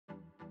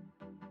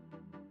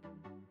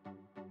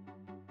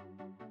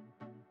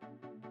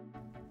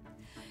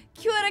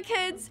Kia ora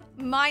kids,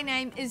 my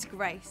name is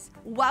Grace.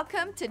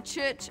 Welcome to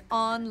Church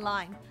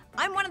Online.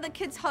 I'm one of the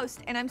kids' hosts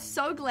and I'm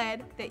so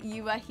glad that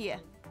you are here.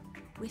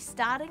 We're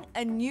starting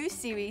a new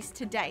series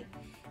today.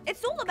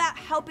 It's all about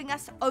helping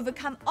us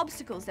overcome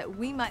obstacles that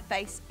we might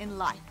face in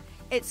life.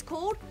 It's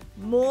called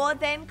More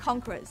Than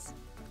Conquerors.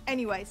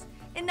 Anyways,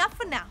 enough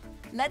for now.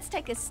 Let's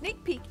take a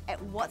sneak peek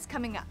at what's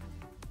coming up.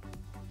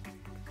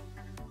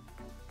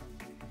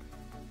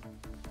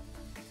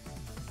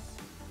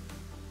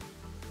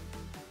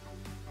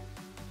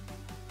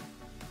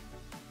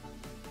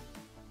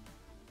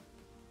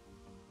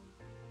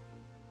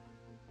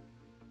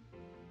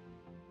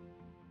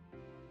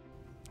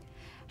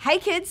 Hey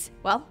kids,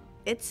 well,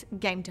 it's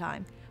game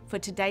time. For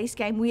today's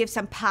game, we have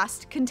some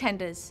past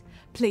contenders.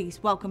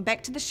 Please welcome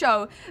back to the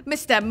show,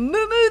 Mr. Moo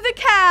Moo the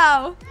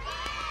Cow.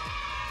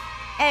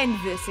 And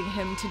versing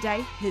him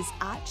today, his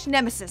arch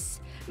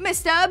nemesis,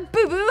 Mr.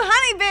 Boo Boo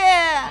Honey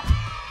Bear.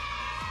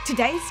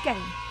 Today's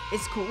game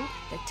is called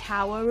the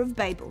Tower of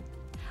Babel.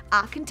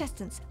 Our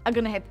contestants are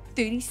going to have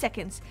 30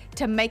 seconds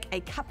to make a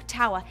cup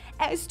tower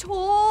as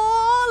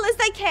tall as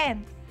they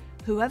can.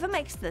 Whoever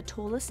makes the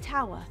tallest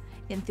tower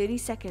in 30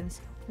 seconds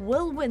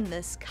will win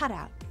this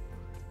cutout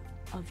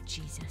of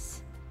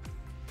Jesus.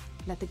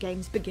 Let the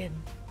games begin.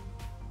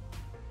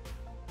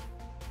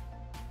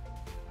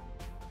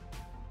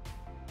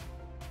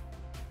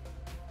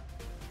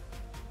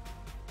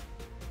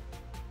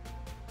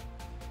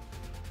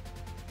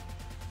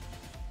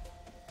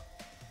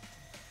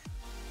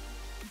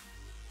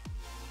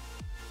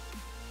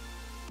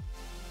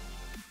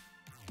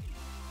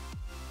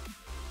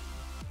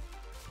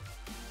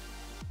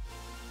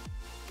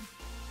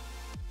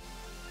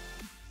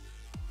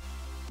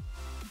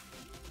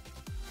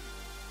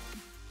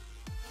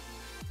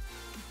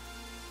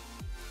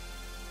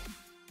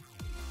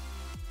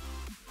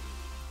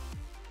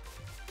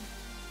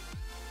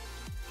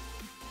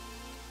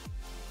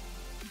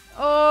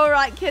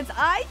 Alright kids,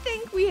 I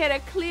think we had a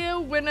clear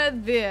winner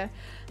there.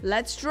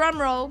 Let's drum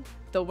roll.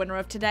 The winner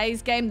of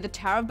today's game, the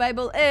Tower of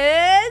Babel,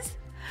 is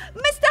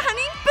Mr.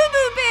 Honey Boo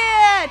Boo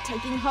Bear,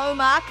 taking home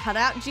our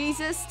cutout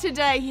Jesus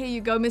today. Here you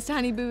go, Mr.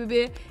 Honey Boo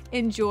Boo Bear.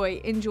 Enjoy,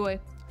 enjoy.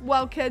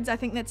 Well kids, I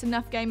think that's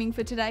enough gaming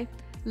for today.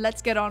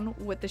 Let's get on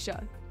with the show.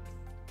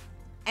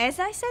 As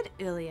I said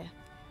earlier,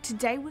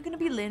 today we're going to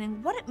be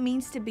learning what it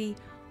means to be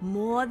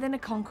more than a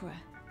conqueror.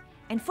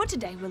 And for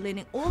today, we're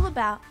learning all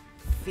about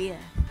fear.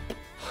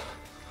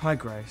 Hi,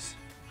 Grace.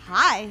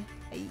 Hi.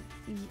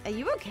 Are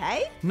you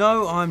okay?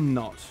 No, I'm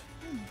not.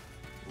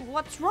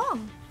 What's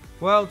wrong?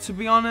 Well, to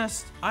be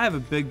honest, I have a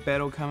big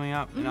battle coming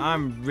up and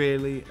I'm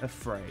really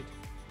afraid.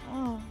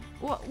 Oh,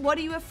 what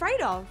are you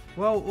afraid of?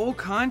 Well, all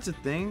kinds of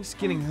things.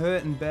 Getting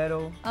hurt in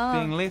battle,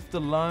 being left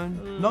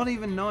alone, not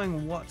even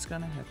knowing what's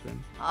going to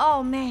happen.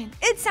 Oh man,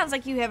 it sounds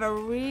like you have a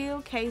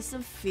real case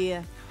of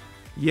fear.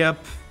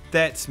 Yep,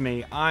 that's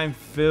me. I'm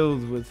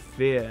filled with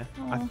fear.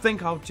 I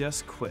think I'll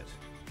just quit.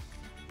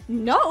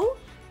 No,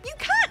 you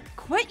can't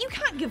quit. You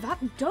can't give up.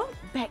 Don't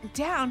back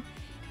down.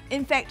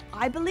 In fact,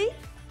 I believe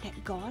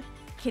that God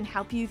can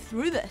help you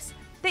through this,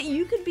 that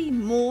you could be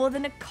more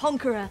than a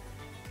conqueror.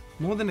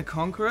 More than a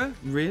conqueror?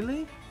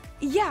 Really?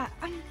 Yeah.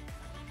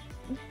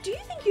 Do you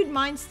think you'd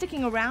mind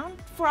sticking around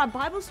for our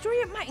Bible story?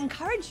 It might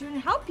encourage you and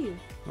help you.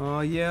 Oh,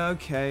 yeah,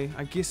 okay.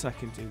 I guess I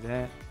can do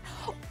that.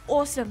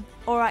 Awesome.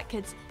 All right,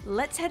 kids,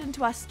 let's head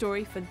into our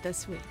story for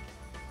this week.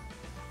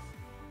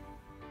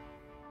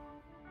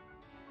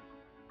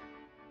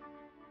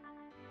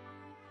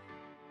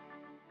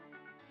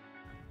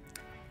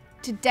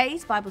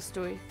 Today's Bible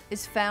story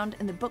is found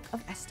in the book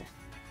of Esther.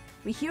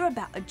 We hear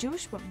about a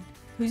Jewish woman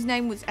whose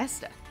name was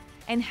Esther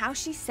and how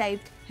she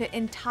saved her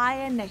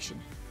entire nation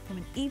from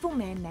an evil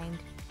man named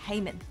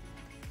Haman.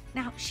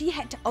 Now, she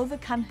had to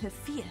overcome her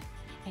fear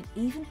and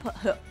even put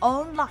her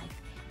own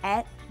life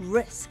at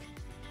risk.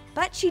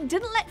 But she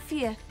didn't let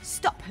fear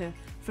stop her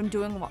from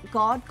doing what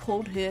God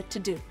called her to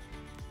do.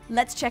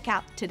 Let's check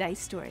out today's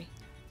story.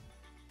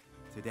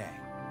 Today,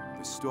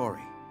 the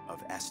story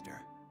of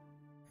Esther.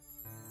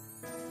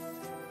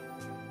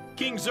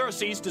 King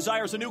Xerxes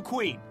desires a new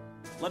queen.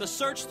 Let a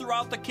search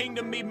throughout the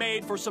kingdom be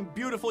made for some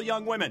beautiful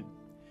young women.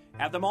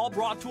 Have them all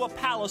brought to a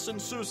palace in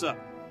Susa.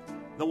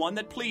 The one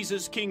that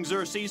pleases King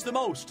Xerxes the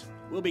most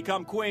will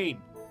become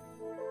queen.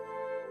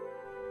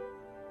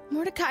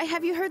 Mordecai,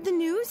 have you heard the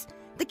news?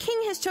 The king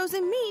has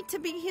chosen me to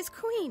be his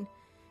queen.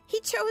 He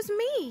chose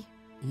me.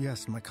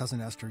 Yes, my cousin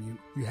Esther,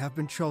 you have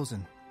been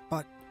chosen.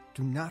 But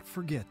do not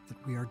forget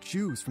that we are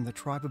Jews from the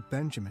tribe of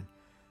Benjamin.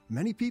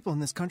 Many people in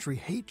this country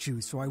hate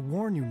Jews, so I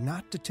warn you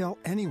not to tell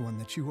anyone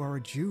that you are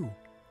a Jew.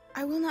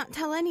 I will not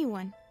tell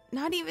anyone,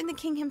 not even the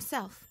king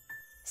himself.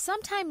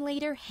 Sometime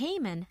later,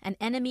 Haman, an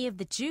enemy of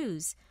the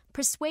Jews,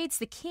 persuades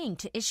the king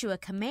to issue a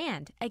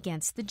command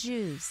against the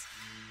Jews.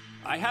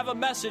 I have a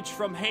message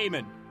from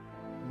Haman,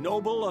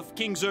 noble of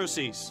King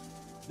Xerxes.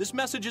 This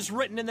message is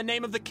written in the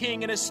name of the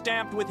king and is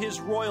stamped with his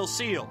royal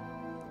seal.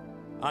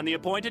 On the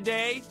appointed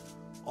day,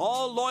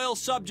 all loyal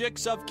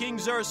subjects of King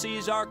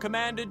Xerxes are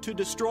commanded to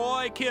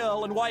destroy,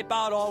 kill, and wipe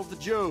out all of the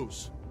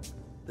Jews.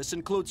 This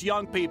includes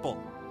young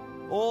people,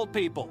 old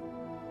people,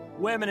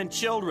 women, and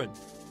children.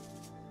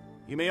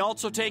 You may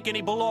also take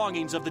any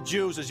belongings of the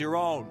Jews as your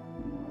own.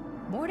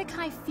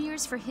 Mordecai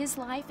fears for his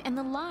life and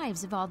the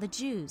lives of all the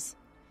Jews.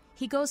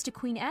 He goes to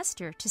Queen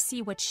Esther to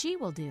see what she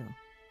will do.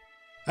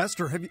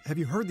 Esther, have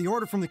you heard the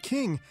order from the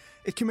king?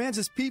 It commands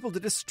his people to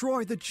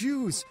destroy the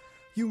Jews.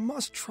 You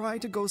must try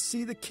to go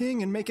see the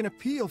king and make an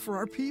appeal for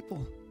our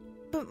people.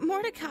 But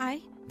Mordecai,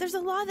 there's a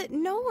law that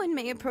no one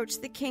may approach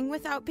the king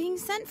without being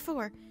sent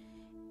for.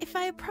 If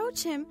I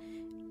approach him,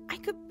 I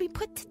could be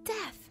put to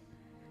death.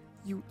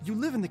 You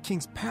live in the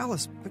king's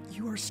palace, but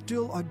you are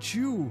still a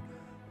Jew.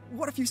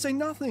 What if you say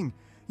nothing?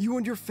 You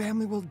and your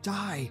family will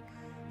die.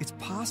 It's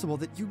possible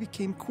that you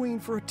became queen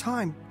for a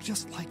time,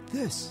 just like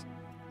this.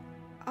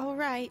 All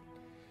right.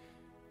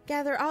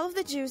 Gather all of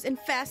the Jews and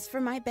fast for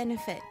my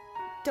benefit.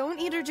 Don't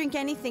eat or drink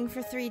anything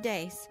for 3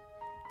 days.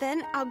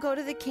 Then I'll go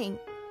to the king,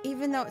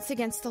 even though it's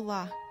against the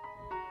law.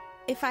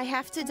 If I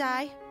have to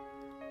die,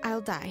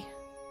 I'll die.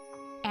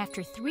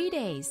 After 3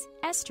 days,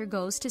 Esther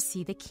goes to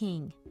see the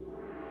king.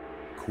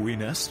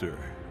 Queen Esther,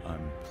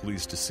 I'm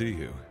pleased to see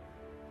you.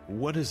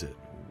 What is it?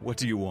 What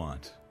do you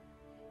want?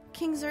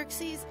 King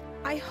Xerxes,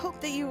 I hope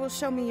that you will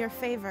show me your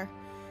favor.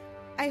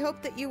 I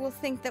hope that you will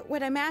think that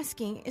what I'm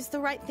asking is the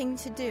right thing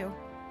to do.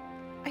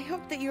 I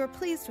hope that you are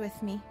pleased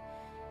with me.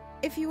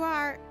 If you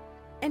are,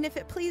 and if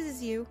it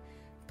pleases you,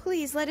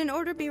 please let an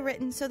order be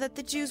written so that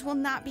the Jews will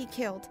not be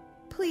killed.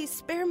 Please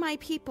spare my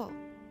people.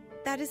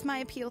 That is my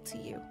appeal to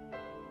you.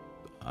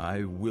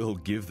 I will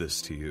give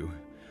this to you.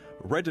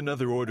 Write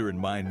another order in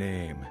my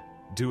name.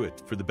 Do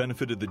it for the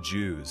benefit of the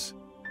Jews.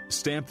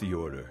 Stamp the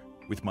order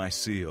with my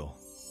seal.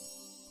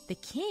 The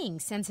king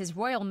sends his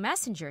royal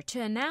messenger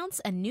to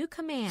announce a new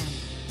command.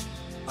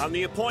 On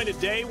the appointed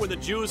day when the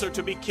Jews are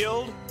to be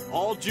killed,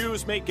 all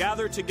Jews may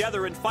gather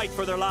together and fight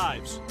for their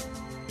lives.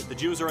 If the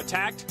Jews are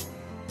attacked,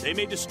 they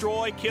may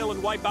destroy, kill,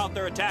 and wipe out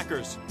their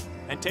attackers,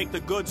 and take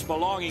the goods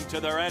belonging to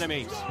their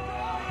enemies.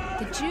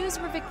 The Jews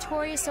were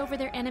victorious over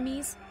their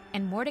enemies,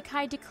 and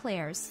Mordecai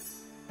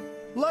declares,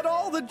 Let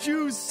all the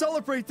Jews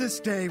celebrate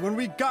this day when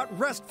we got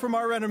rest from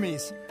our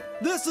enemies.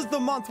 This is the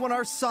month when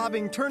our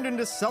sobbing turned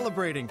into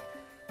celebrating.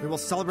 We will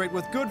celebrate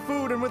with good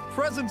food and with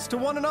presents to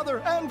one another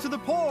and to the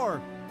poor.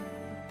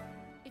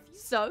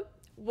 So,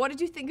 what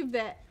did you think of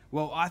that?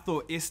 Well, I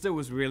thought Esther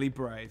was really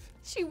brave.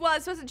 She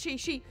was, wasn't she?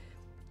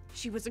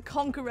 She was a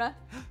conqueror.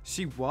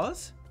 She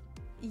was?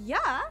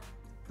 Yeah.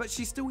 But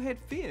she still had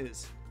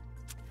fears.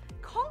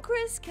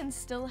 Conquerors can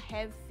still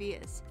have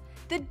fears.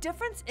 The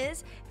difference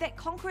is that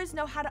conquerors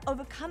know how to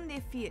overcome their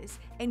fears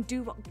and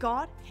do what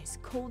God has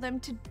called them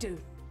to do.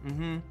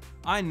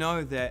 I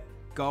know that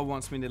God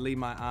wants me to lead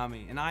my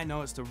army, and I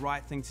know it's the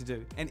right thing to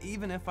do. And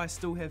even if I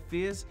still have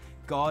fears,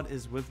 God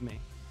is with me.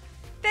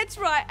 That's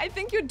right. I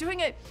think you're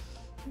doing it.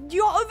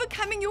 You're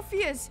overcoming your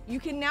fears. You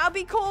can now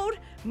be called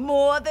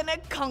more than a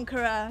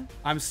conqueror.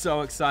 I'm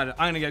so excited.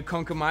 I'm gonna go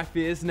conquer my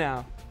fears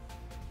now.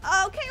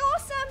 Okay,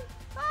 awesome.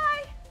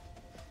 Bye.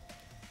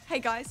 Hey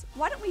guys,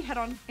 why don't we head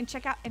on and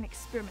check out an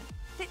experiment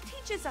that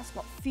teaches us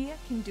what fear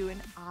can do in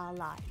our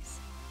lives.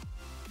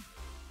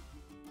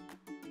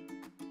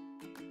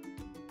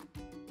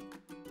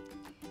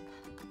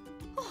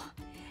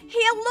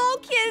 Hello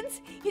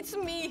kids, it's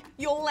me,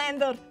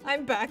 Yolanda.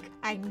 I'm back.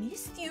 I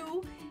missed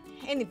you.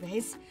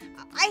 Anyways,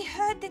 I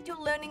heard that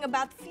you're learning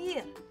about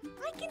fear.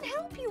 I can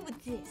help you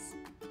with this.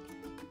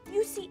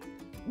 You see,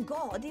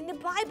 God in the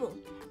Bible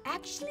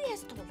actually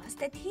has told us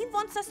that He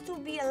wants us to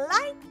be a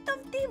light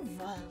of the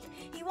world.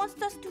 He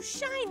wants us to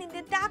shine in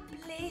the dark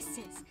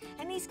places,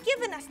 and He's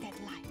given us that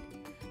light.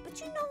 But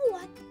you know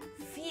what?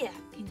 Fear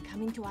can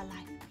come into our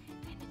life,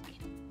 and it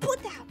can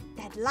put out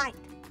that light.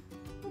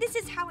 This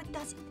is how it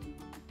does it.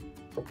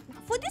 Now,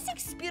 for this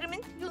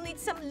experiment, you'll need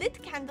some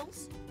lit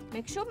candles.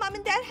 Make sure Mom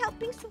and Dad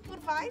helping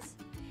supervise.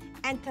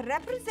 And to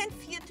represent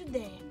fear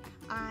today,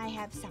 I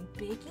have some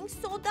baking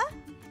soda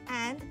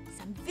and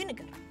some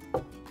vinegar.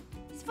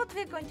 That's what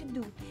we're going to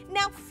do.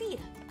 Now, fear.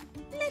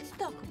 Let's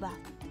talk about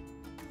it.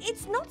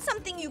 It's not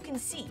something you can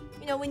see.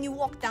 You know, when you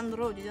walk down the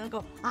road, you don't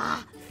go,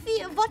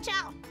 fear, watch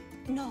out.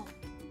 No,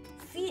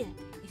 fear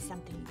is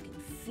something you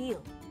can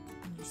feel.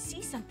 When you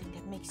see something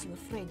that makes you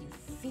afraid, you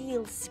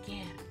feel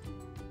scared.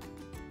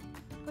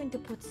 I'm going to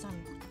put some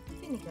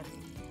vinegar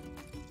in here.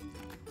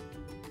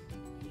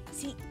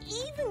 See,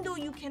 even though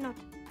you cannot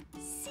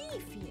see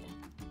fear,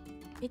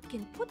 it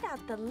can put out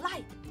the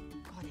light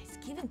God has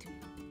given to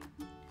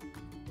you.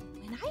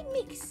 When I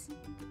mix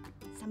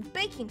some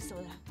baking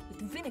soda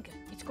with vinegar,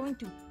 it's going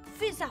to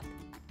fizz up,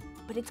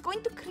 but it's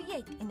going to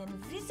create an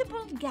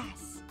invisible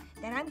gas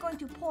that I'm going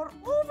to pour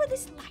over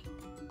this light.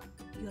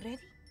 You ready?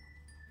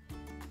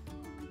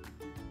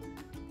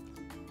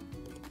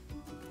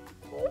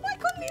 Oh my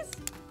goodness!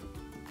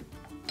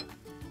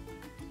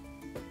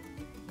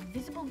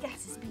 Invisible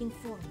gas is being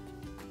formed.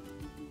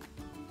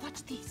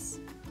 Watch this.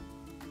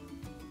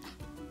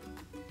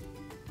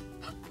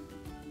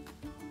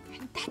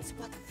 And that's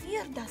what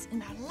fear does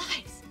in our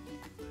lives.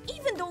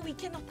 Even though we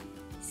cannot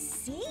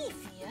see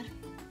fear,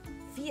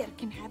 fear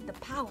can have the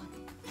power.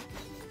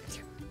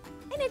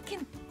 And it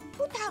can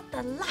put out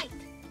the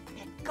light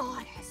that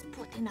God has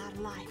put in our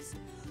lives.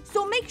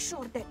 So make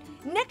sure that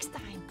next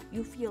time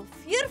you feel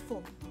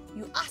fearful,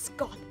 you ask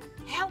God,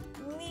 help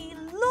me,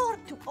 Lord,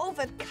 to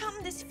overcome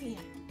this fear.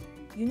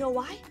 You know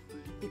why?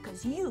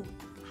 Because you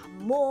are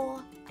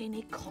more than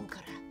a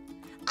conqueror.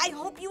 I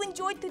hope you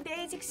enjoyed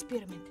today's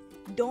experiment.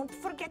 Don't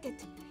forget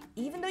it.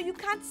 Even though you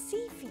can't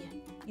see fear,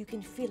 you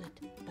can feel it,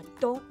 but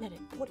don't let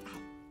it put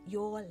out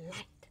your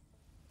light.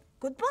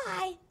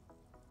 Goodbye.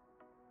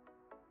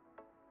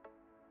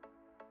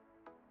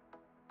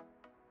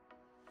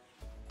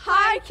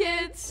 Hi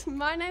kids,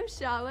 my name's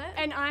Charlotte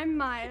And I'm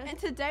Maya. and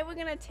today we're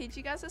going to teach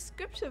you guys a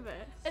scripture verse.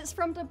 It's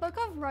from the book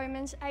of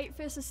Romans 8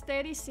 verses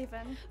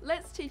 37.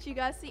 Let's teach you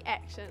guys the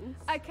actions.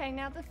 Okay,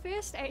 now the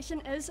first action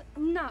is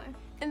no.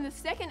 And the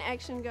second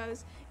action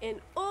goes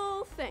in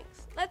all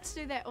things. Let's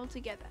do that all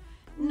together.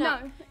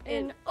 No,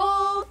 in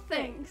all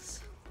things.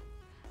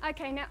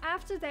 Okay, now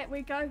after that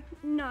we go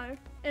no.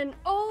 In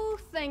all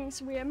things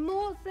we are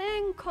more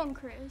than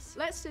conquerors.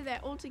 Let's do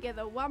that all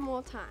together one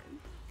more time.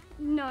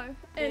 No,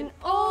 in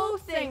all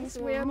things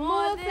we are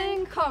more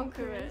than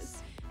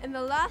conquerors. And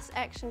the last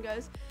action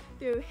goes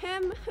through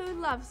him who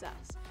loves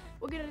us.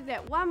 We're going to do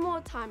that one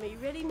more time. Are you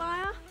ready,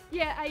 Maya?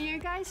 Yeah, are you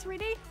guys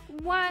ready?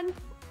 1,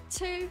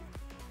 2,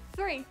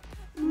 3.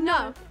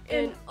 No,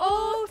 in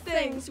all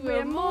things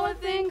we're more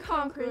than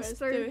conquerors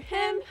through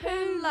him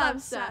who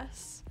loves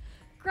us.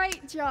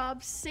 Great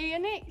job. See you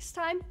next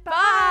time.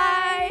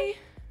 Bye!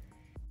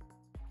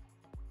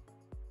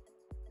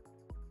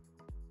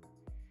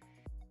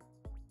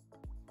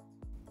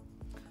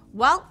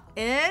 Well,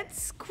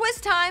 it's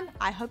quiz time.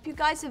 I hope you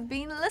guys have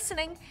been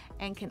listening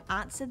and can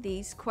answer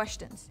these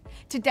questions.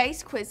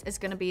 Today's quiz is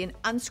going to be an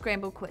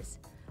unscrambled quiz.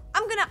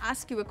 I'm going to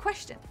ask you a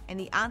question and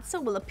the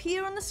answer will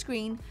appear on the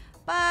screen,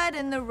 but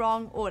in the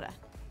wrong order.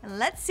 And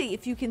let's see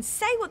if you can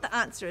say what the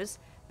answer is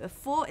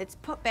before it's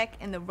put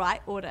back in the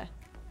right order.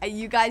 Are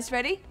you guys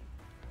ready?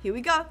 Here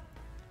we go.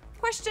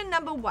 Question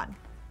number 1.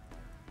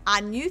 Our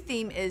new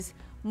theme is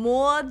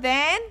more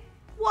than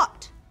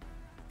what?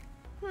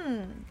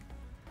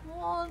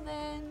 More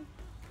than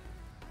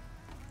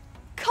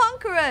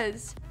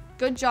conquerors.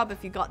 Good job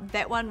if you got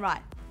that one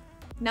right.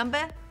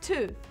 Number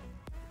 2.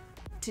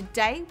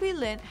 Today we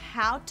learned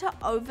how to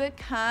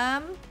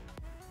overcome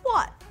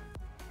what?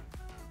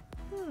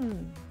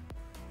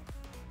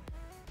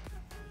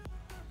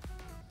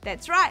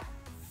 That's right,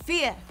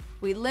 fear.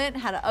 We learned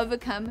how to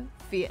overcome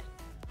fear.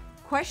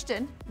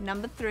 Question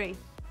number 3.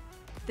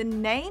 The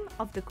name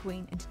of the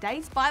queen in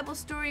today's Bible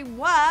story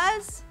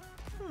was...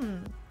 What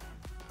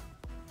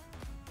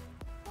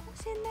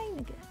was her name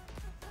again?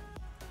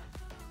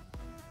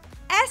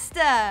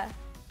 Esther.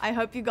 I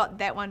hope you got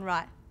that one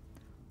right.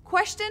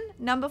 Question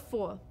number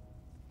 4.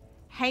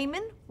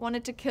 Haman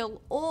wanted to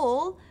kill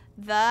all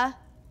the...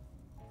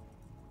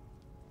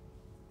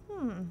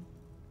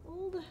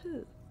 All the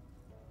who?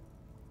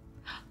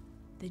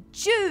 The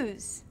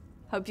Jews.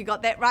 Hope you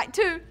got that right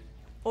too.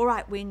 All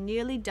right, we're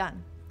nearly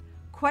done.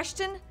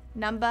 Question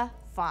number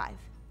 5.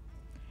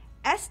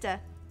 Esther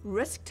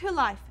risked her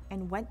life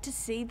and went to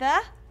see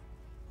the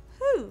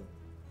who?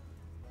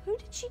 Who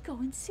did she go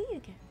and see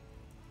again?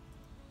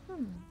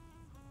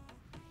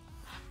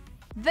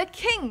 The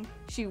king.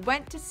 She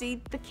went to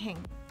see the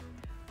king.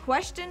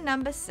 Question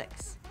number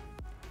 6.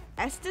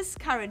 Esther's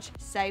courage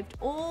saved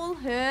all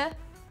her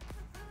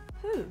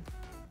who?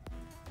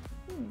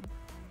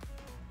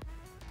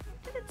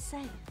 What did it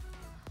say?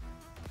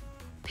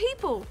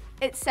 People.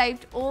 It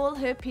saved all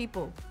her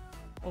people.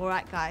 All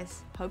right,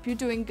 guys. Hope you're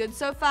doing good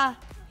so far.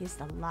 Here's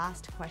the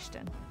last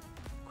question.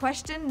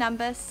 Question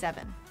number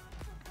 7.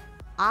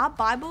 Our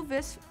Bible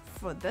verse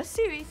for this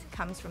series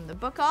comes from the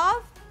book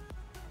of...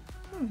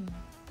 What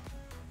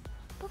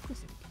book was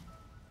it again?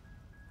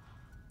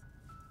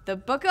 The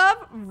book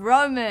of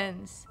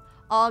Romans.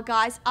 Oh,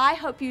 guys, I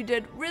hope you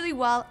did really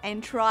well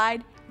and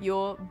tried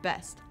your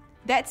best.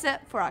 That's it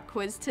for our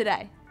quiz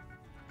today.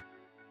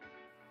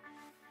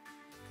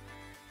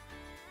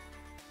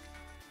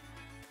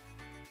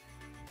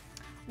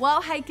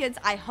 Well, hey kids,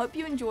 I hope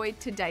you enjoyed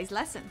today's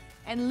lesson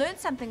and learned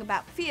something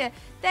about fear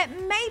that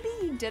maybe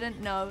you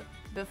didn't know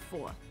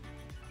before.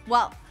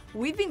 Well,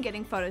 we've been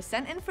getting photos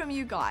sent in from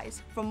you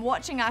guys from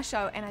watching our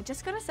show, and I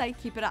just gotta say,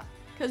 keep it up,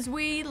 because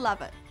we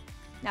love it.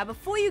 Now,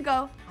 before you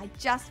go, I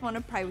just want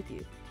to pray with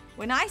you.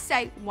 When I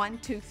say 1,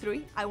 2,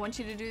 3, I want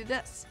you to do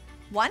this.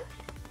 1,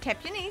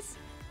 tap your knees.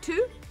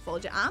 2,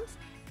 fold your arms.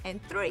 And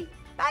 3,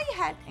 bow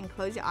your head and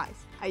close your eyes.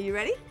 Are you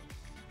ready?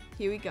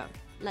 Here we go.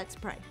 Let's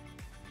pray.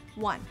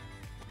 1,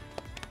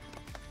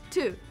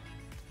 2,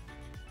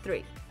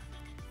 3.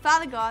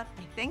 Father God,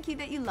 I thank you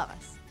that you love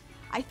us.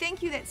 I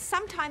thank you that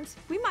sometimes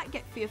we might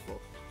get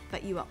fearful,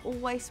 but you are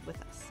always with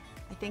us.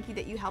 I thank you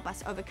that you help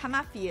us overcome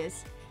our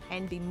fears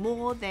and be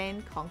more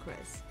than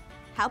conquerors.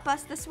 Help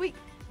us this week,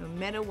 no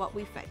matter what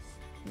we face.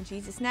 In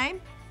Jesus'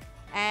 name,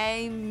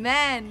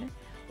 amen.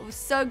 It was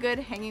so good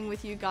hanging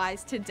with you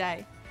guys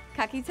today.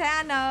 Ka kite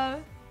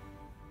anō.